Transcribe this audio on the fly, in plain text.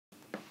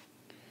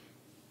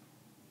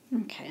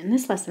Okay, in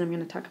this lesson I'm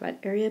going to talk about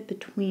area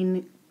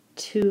between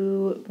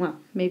two, well,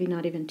 maybe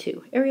not even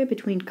two, area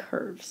between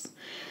curves.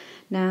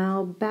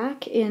 Now,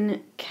 back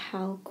in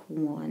Calc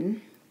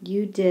 1,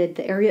 you did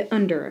the area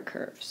under a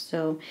curve.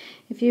 So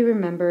if you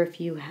remember, if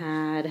you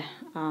had,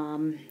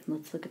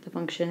 let's look at the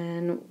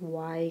function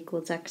y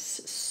equals x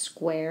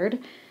squared.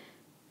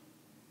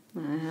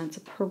 That's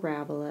a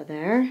parabola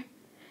there.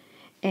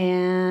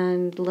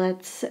 And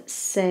let's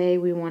say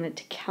we wanted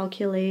to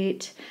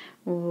calculate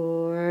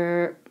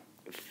or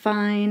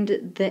find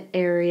the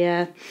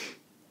area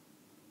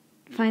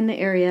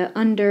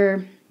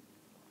under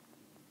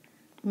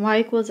y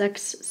equals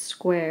x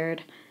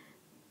squared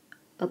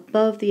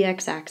above the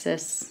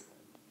x-axis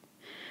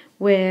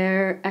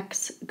where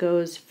x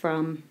goes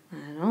from, I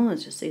don't know,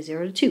 let's just say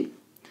 0 to 2.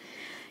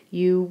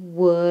 You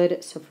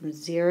would, so from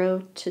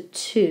 0 to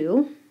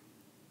 2,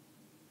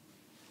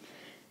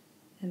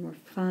 and we're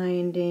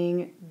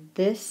finding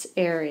this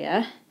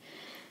area,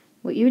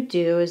 what you would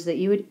do is that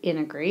you would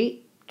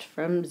integrate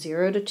from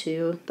 0 to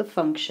 2 the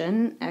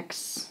function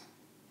x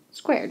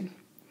squared.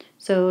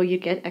 So you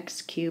get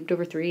x cubed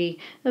over 3,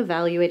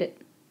 evaluate it,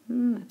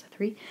 that's a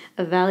 3,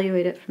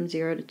 evaluate it from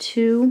 0 to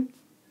 2,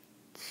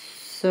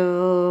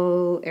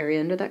 so area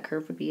under that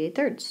curve would be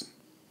 8/3.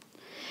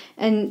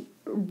 And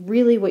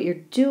really what you're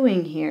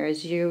doing here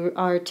is you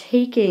are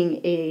taking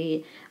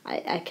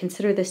I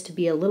consider this to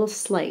be a little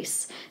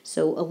slice,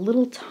 so a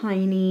little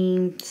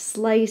tiny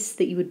slice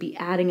that you would be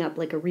adding up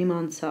like a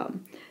Riemann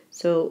sum.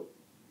 So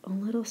a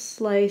little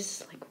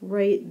slice like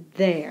right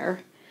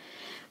there,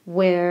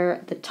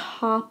 where the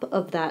top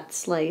of that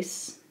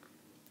slice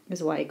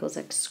is y equals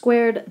x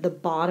squared, the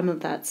bottom of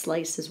that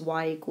slice is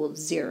y equals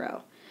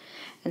 0.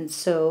 And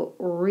so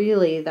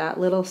really that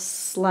little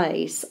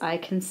slice, I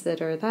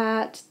consider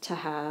that to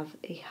have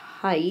a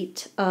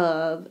height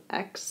of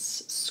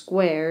x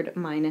squared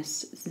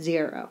minus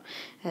 0.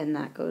 And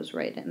that goes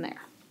right in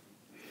there.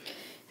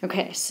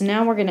 Okay, so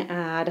now we're going to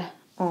add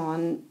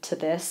on to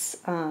this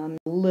a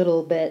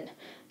little bit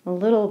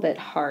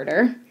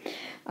harder.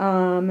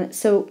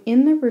 So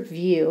in the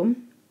review,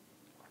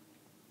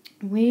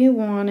 we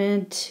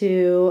wanted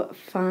to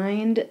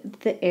find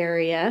the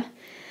area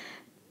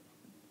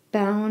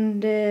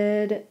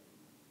bounded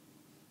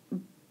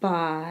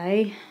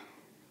by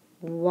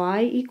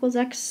y equals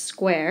x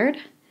squared,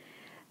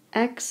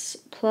 x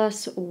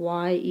plus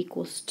y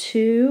equals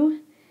 2,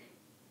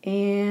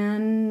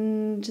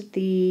 and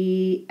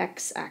the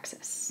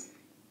x-axis.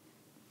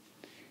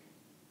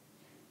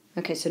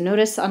 Okay, so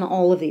notice on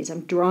all of these,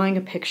 I'm drawing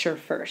a picture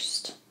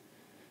first.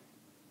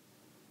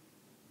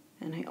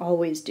 And I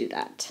always do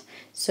that.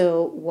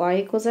 So y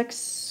equals x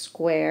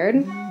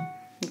squared,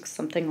 looks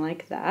something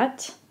like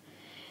that.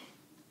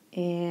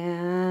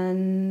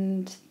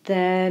 And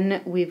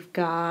then we've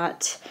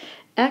got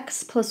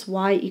x plus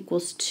y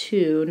equals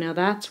 2. Now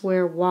that's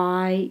where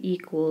y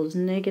equals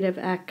negative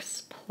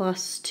x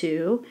plus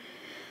 2.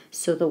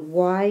 So the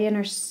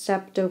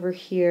y-intercept over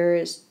here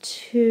is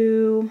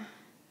 2.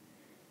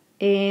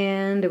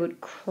 And it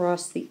would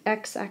cross the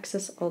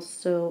x-axis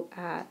also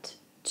at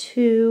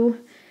 2.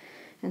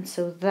 And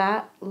so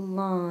that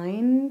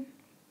line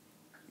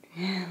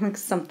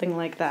looks something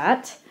like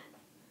that.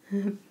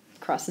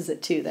 Crosses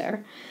at 2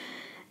 there.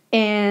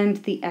 And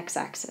the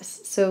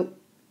x-axis. So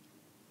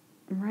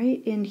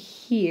right in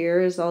here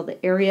is all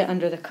the area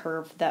under the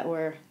curve that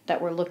we're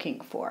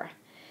looking for.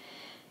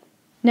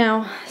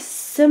 Now,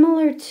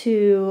 similar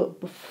to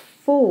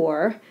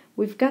before,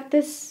 we've got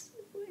this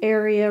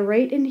area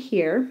right in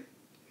here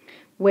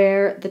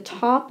where the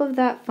top of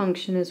that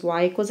function is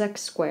y equals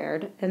x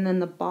squared, and then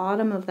the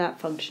bottom of that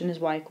function is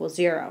y equals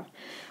 0.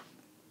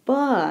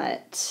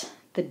 But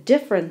the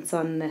difference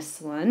on this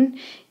one,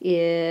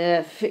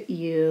 if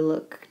you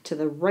look to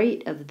the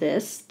right of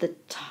this, the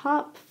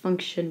top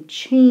function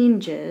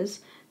changes,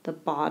 the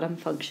bottom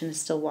function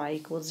is still y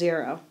equals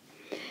 0.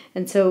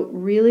 And so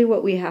really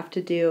what we have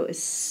to do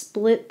is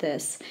split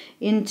this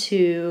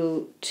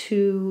into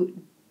two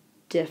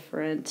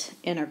different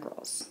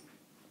integrals.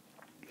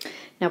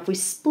 Now if we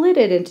split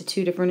it into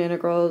two different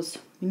integrals,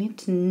 we need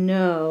to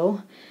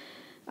know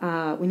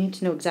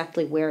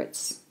exactly where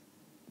it's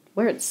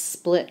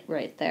split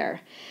right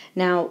there.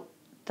 Now,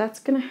 that's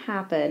going to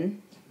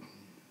happen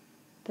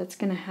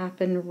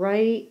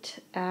right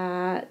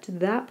at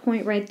that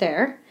point right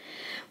there,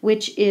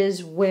 which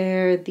is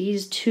where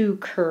these two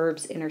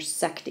curves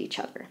intersect each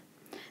other.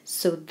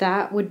 So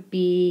that would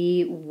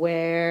be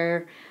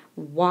where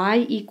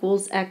y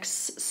equals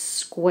x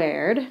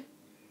squared.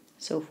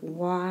 So if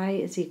y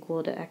is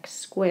equal to x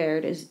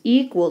squared is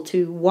equal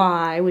to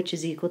y, which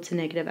is equal to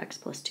negative x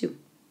plus 2.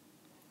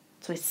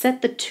 So I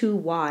set the two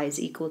y's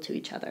equal to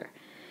each other.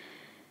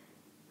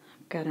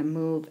 I've got to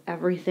move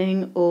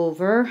everything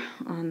over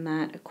on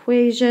that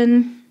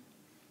equation.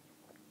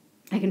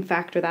 I can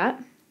factor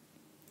that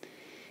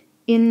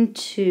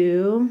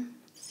into,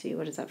 let's see,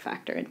 what does that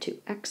factor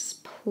into? X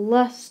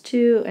plus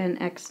 2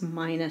 and x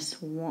minus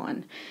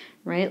 1.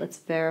 right? Let's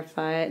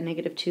verify it.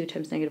 Negative 2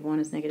 times negative 1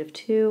 is negative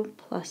 2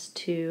 plus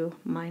 2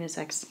 minus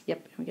x.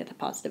 Yep, we get the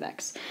positive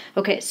x.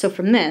 Okay, so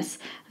from this,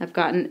 I've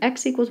gotten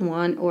x equals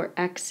 1 or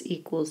x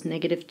equals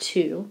negative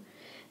 2.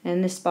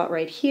 And this spot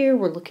right here,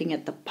 we're looking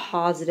at the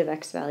positive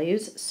x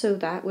values. So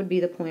that would be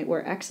the point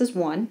where x is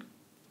 1.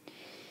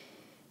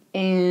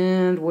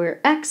 And where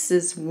x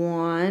is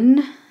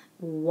 1,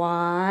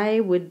 y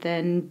would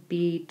then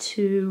be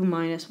 2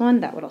 minus 1.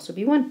 That would also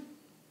be 1.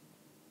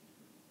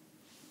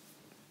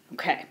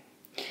 Okay,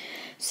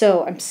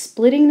 so I'm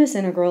splitting this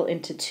integral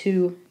into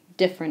two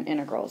different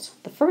integrals.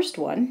 The first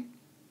one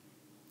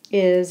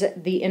is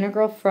the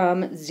integral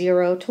from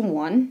 0 to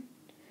 1.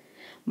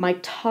 My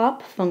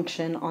top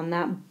function on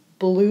that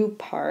blue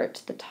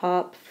part, the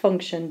top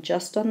function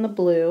just on the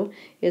blue,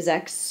 is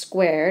x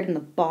squared, and the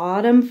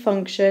bottom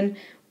function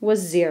was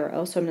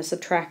 0, so I'm going to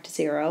subtract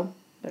 0.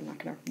 I'm not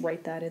going to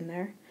write that in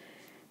there.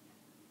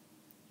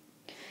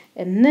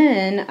 And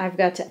then I've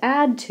got to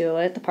add to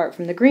it the part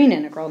from the green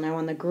integral. Now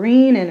on the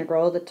green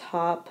integral, the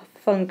top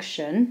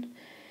function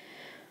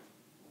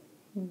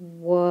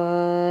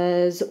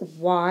was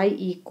y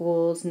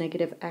equals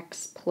negative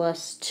x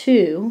plus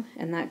 2,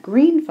 and that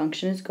green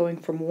function is going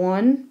from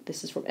 1,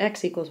 this is from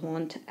x equals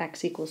 1 to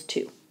x equals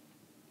 2.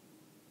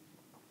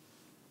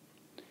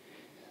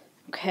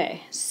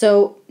 Okay,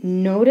 so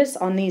notice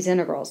on these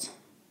integrals,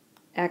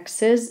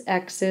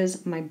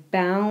 x's, my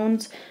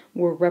bounds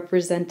were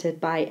represented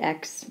by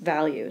x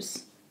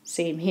values.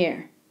 Same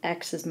here.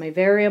 X is my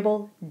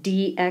variable,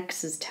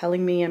 dx is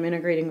telling me I'm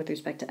integrating with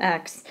respect to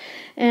x,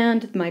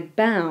 and my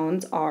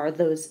bounds are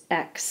those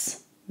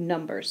x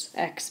numbers,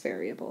 x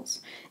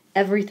variables.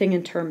 Everything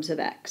in terms of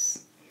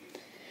x.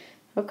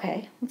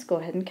 Okay, let's go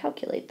ahead and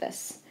calculate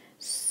this.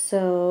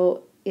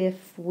 So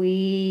if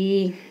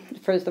we,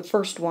 for the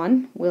first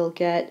one, we'll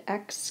get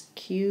x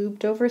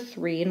cubed over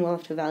 3, and we'll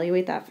have to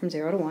evaluate that from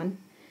 0 to 1.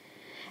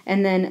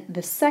 And then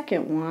the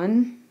second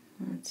one,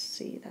 let's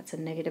see, that's a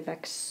negative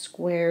x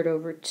squared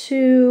over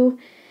 2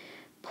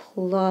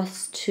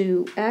 plus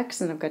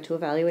 2x, and I've got to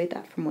evaluate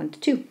that from 1 to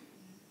 2.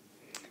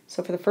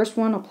 So for the first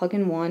one, I'll plug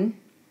in 1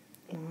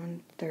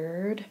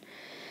 third,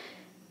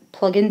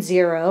 plug in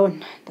 0,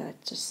 and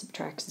that just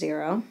subtracts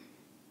 0.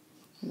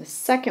 And the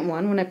second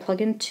one, when I plug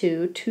in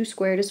 2, 2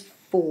 squared is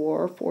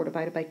 4, 4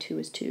 divided by 2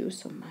 is 2,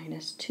 so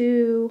minus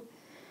 2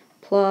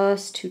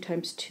 plus 2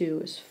 times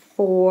 2 is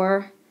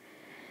 4.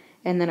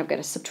 And then I've got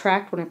to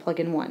subtract when I plug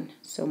in 1.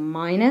 So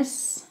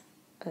minus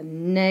a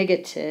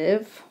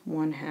negative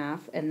 1/2,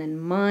 and then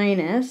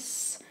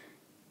minus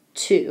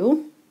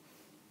 2.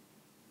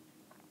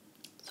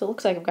 So it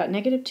looks like I've got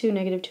negative 2,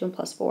 and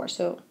plus 4.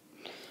 So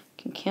I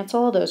can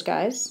cancel all those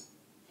guys.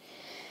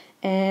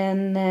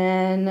 And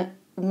then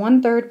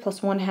 1/3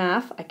 plus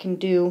 1/2, I can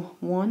do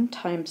 1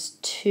 times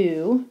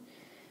 2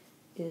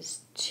 is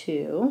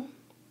 2.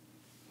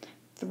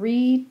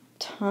 3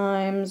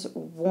 times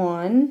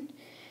 1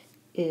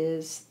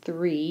 is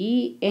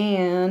 3,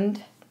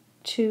 and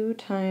 2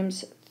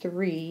 times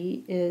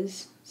 3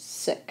 is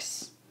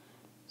 6.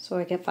 So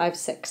I get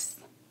 5/6.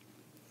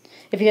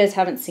 If you guys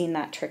haven't seen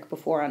that trick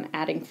before on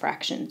adding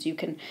fractions, you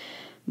can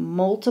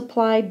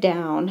multiply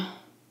down,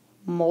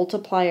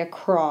 multiply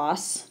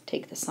across,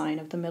 take the sign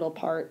of the middle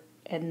part,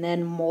 and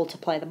then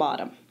multiply the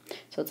bottom.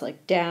 So it's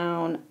like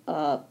down,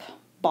 up,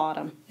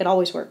 bottom. It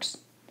always works.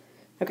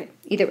 Okay,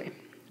 either way,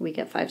 we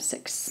get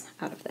 5/6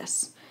 out of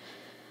this.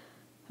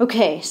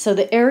 Okay, so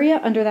the area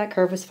under that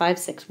curve was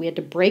 5/6. We had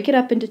to break it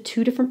up into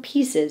two different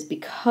pieces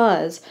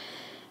because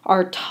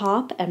our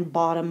top and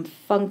bottom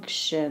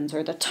functions,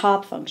 or the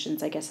top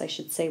functions, I guess I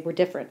should say, were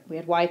different. We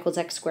had y equals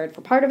x squared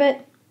for part of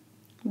it.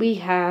 We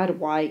had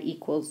y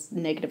equals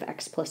negative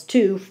x plus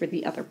 2 for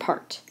the other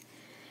part.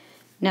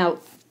 Now,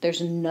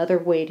 there's another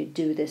way to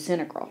do this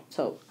integral.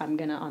 So I'm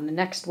going to, on the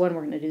next one,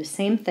 we're going to do the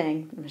same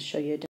thing. I'm going to show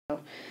you.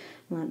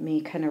 Let me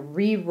kind of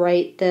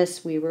rewrite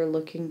this. We were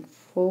looking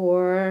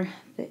for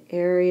the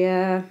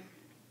area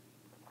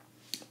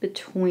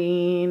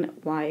between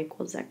y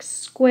equals x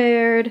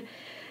squared,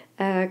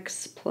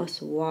 x plus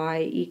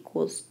y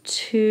equals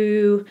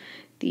 2,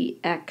 the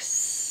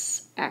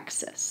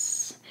x-axis.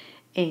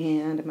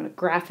 And I'm going to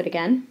graph it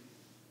again.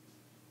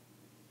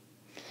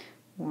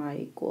 Y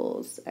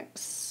equals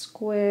x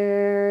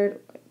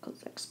squared, y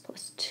equals x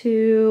plus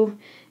 2,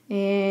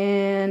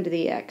 and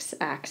the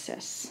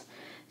x-axis.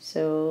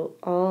 So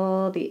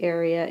all the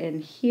area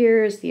in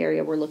here is the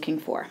area we're looking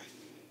for.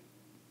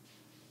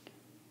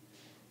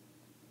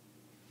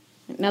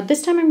 Now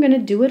this time I'm going to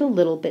do it a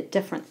little bit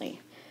differently.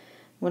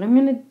 What I'm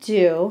going to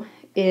do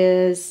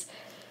is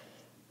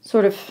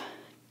sort of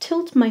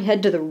tilt my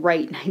head to the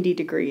right 90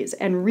 degrees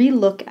and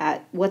re-look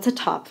at what's a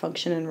top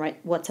function and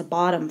what's a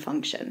bottom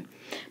function.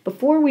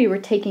 Before we were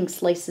taking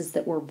slices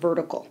that were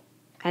vertical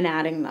and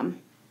adding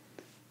them.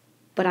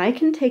 But I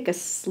can take a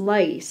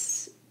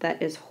slice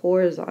that is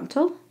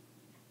horizontal,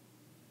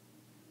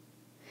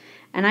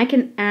 and I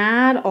can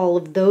add all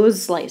of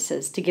those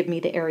slices to give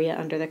me the area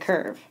under the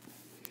curve.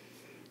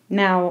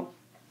 Now,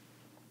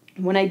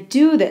 When I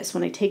do this,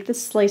 when I take the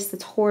slice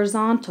that's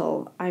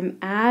horizontal, I'm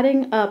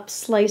adding up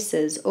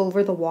slices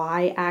over the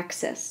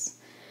y-axis.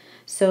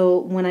 So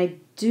when I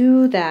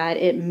do that,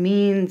 it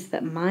means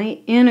that my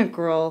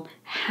integral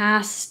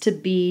has to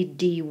be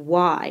dy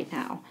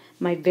now.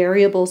 My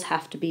variables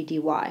have to be dy.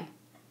 Okay,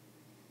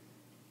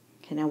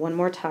 now one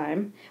more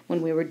time.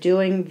 When we were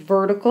doing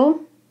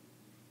vertical,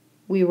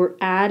 we were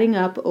adding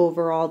up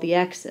over all the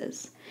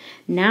x's.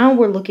 Now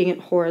we're looking at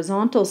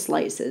horizontal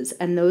slices,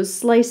 and those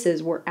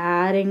slices we're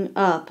adding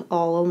up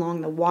all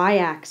along the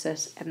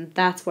y-axis, and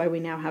that's why we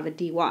now have a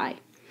dy.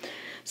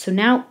 So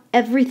now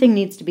everything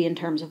needs to be in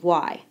terms of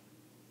y.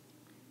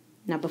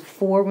 Now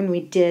before, when we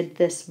did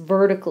this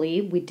vertically,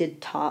 we did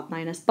top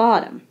minus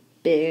bottom,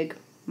 big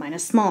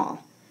minus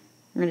small.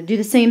 We're going to do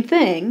the same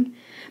thing,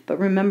 but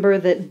remember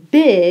that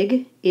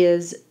big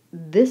is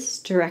this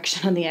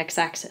direction on the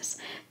x-axis.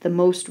 The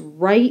most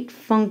right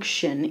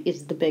function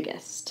is the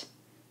biggest.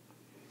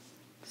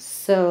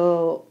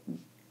 So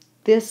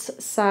this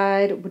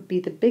side would be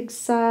the big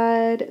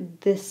side,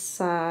 this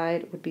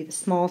side would be the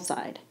small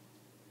side.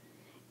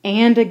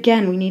 And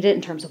again, we need it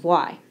in terms of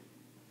y.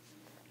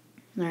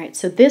 All right,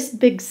 so this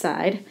big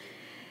side,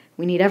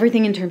 we need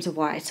everything in terms of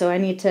y. So I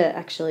need to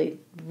actually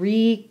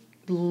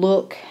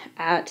re-look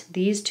at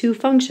these two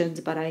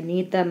functions, but I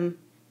need an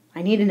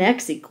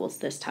x equals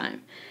this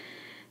time.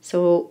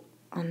 So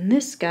on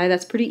this guy,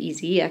 that's pretty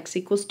easy. X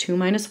equals 2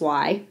 minus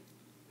y.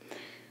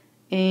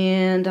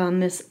 And on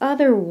this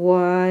other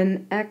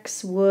one,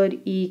 x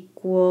would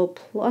equal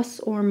plus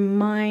or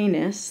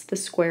minus the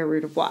square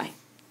root of y.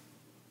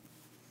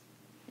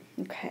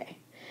 Okay,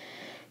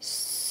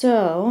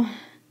 so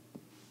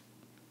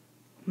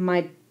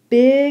my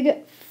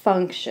big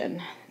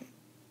function,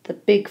 the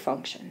big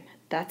function,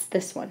 that's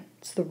this one.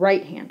 It's the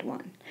right-hand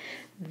one.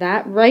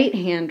 That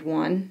right-hand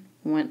one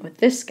went with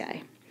this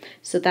guy.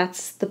 So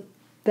that's the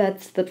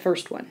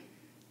first one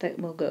that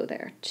will go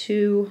there.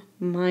 2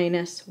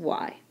 minus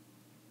y.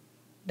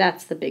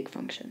 That's the big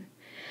function.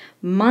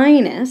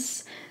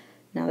 Minus,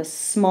 now the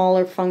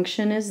smaller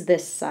function is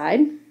this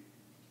side.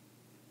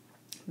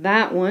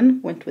 That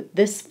one went with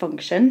this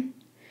function.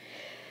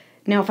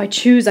 Now if I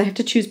have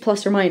to choose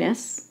plus or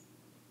minus.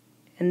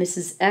 And this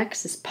is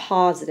x is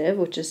positive,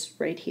 which is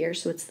right here,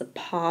 so it's the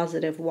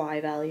positive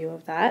y value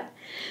of that.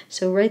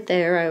 So right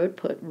there I would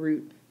put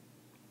root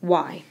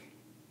y.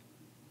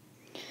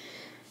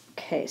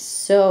 Okay,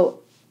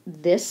 so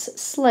this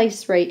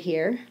slice right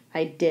here,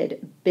 I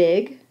did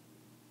big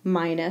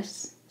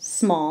minus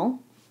small,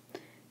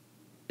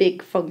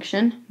 big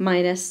function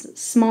minus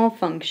small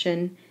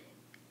function,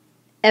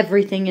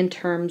 everything in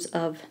terms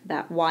of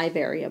that y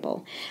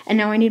variable. And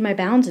now I need my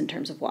bounds in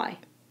terms of y.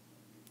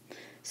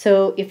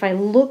 So if I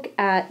look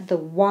at the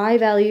y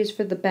values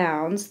for the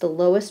bounds, the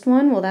lowest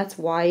one, well, that's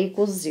y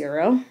equals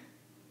 0.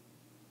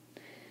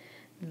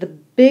 The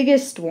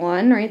biggest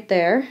one right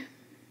there,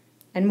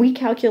 and we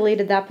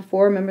calculated that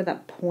before, remember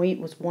that point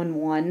was 1,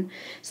 1.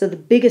 So the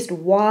biggest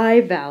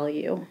y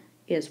value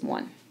is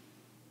 1.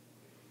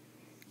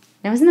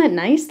 Now isn't that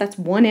nice? That's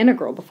one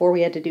integral. Before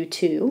we had to do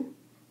 2.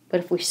 But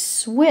if we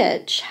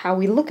switch how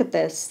we look at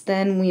this,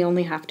 then we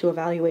only have to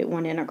evaluate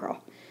one integral.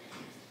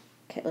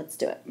 Okay, let's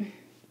do it.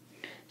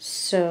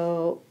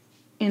 So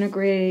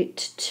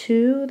integrate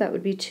 2, that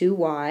would be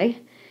 2y.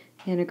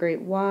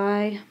 Integrate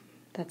y,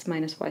 that's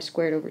minus y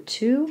squared over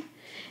 2.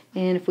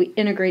 And if we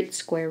integrate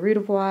square root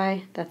of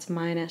y, that's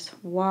minus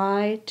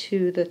y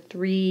to the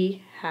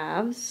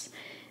 3/2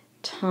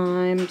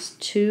 times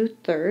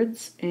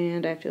 2/3,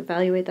 and I have to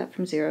evaluate that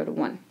from 0 to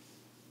 1.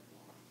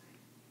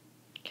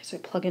 Okay, so I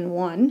plug in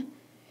 1.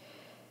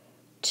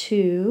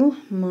 2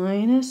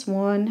 minus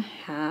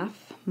 1/2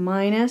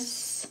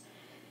 minus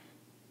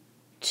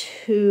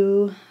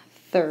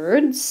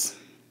 2/3.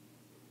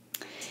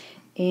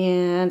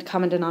 And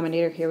common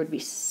denominator here would be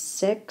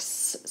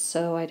 6,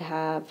 so I'd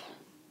have,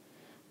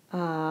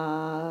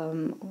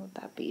 what would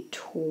that be,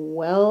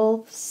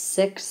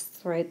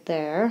 12/6 right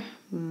there,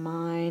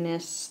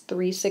 minus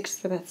 3/6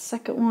 for that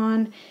second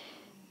one,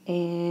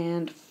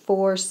 and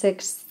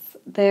 4/6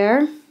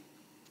 there.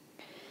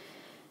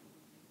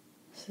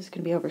 This is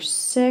going to be over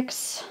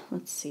 6.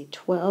 Let's see,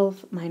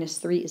 12 minus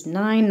 3 is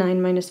 9.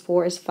 9 minus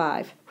 4 is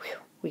 5. Whew,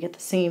 we get the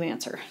same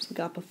answer as we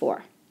got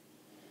before.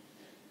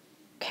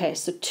 Okay,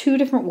 so two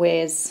different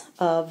ways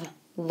of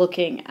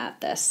looking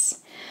at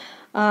this.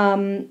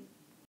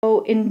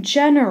 So in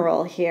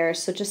general here,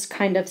 so just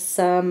kind of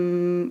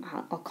some,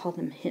 I'll call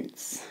them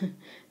hints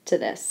to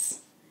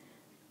this.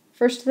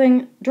 First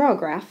thing, draw a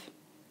graph.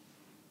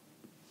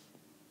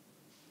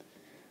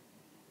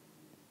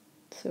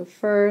 So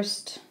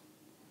first,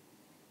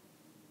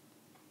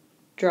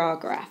 draw a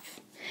graph.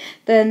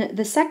 Then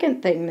the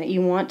second thing that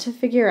you want to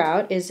figure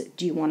out is,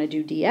 do you want to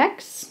do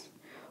dx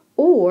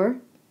or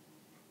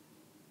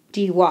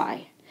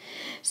dy?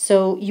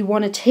 So you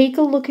want to take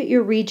a look at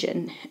your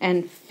region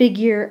and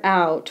figure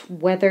out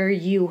whether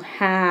you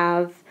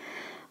have,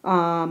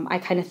 I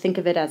kind of think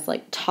of it as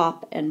like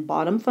top and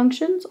bottom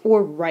functions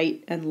or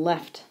right and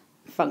left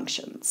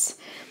functions.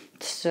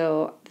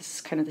 So this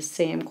is kind of the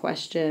same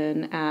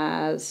question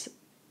as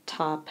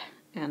top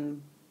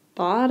and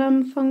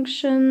bottom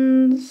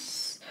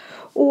functions?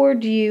 Or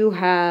do you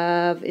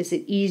have, is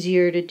it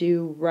easier to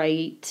do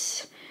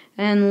right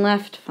and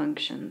left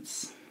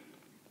functions?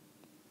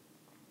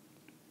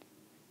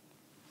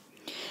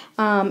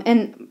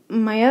 And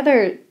my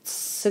other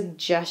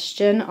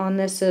suggestion on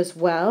this as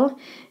well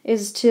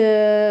is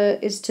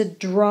to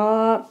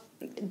draw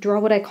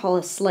what I call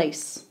a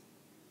slice.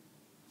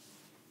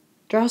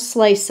 Draw a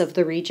slice of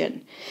the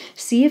region.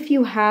 See if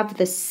you have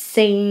the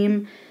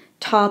same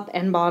top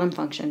and bottom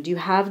function. Do you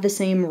have the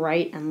same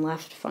right and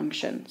left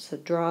function? So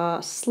draw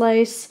a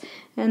slice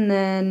and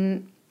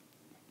then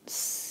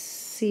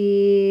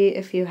see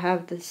if you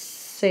have the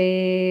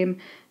same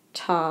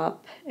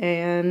top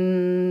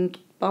and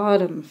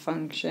bottom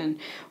function,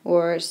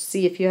 or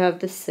see if you have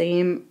the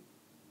same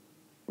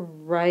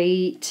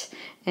right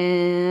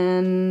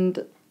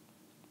and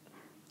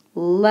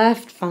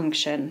left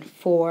function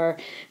for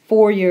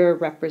your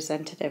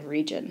representative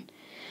region.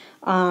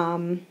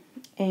 And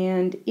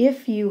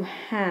if you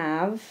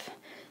have,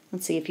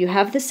 let's see, if you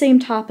have the same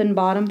top and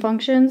bottom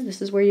functions,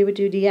 this is where you would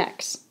do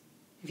dx.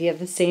 If you have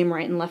the same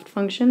right and left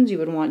functions, you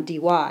would want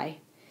dy.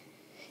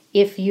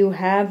 If you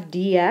have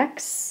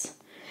dx,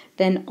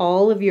 then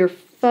all of your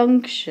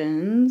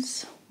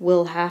functions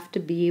will have to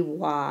be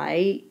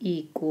y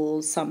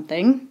equals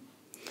something.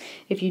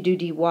 If you do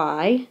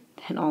dy,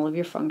 then all of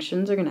your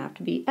functions are going to have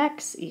to be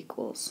x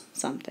equals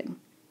something.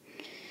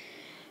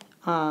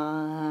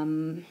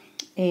 And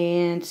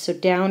so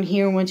down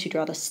here, once you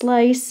draw the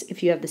slice,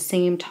 if you have the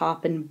same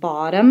top and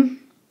bottom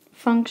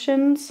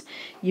functions,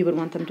 you would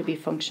want them to be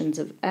functions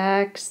of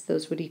x.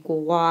 Those would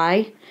equal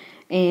y.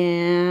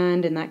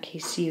 And in that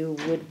case, you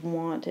would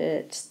want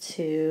it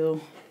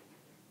to,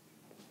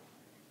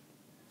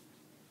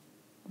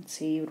 let's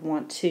see, you would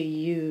want to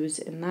use,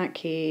 in that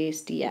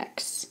case,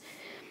 dx.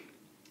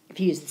 If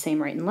you use the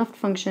same right and left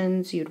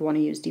functions, you'd want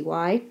to use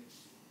dy.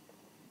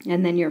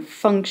 And then your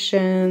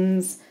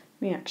functions,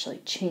 let me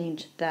actually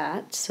change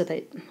that so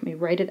that, let me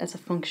write it as a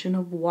function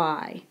of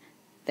y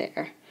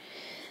there.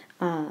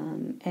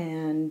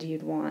 And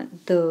you'd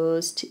want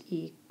those to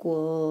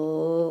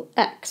equal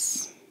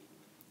x.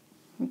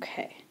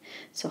 Okay,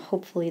 so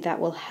hopefully that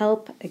will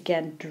help.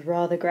 Again,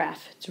 draw the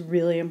graph. It's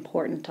really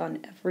important on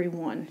every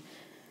one.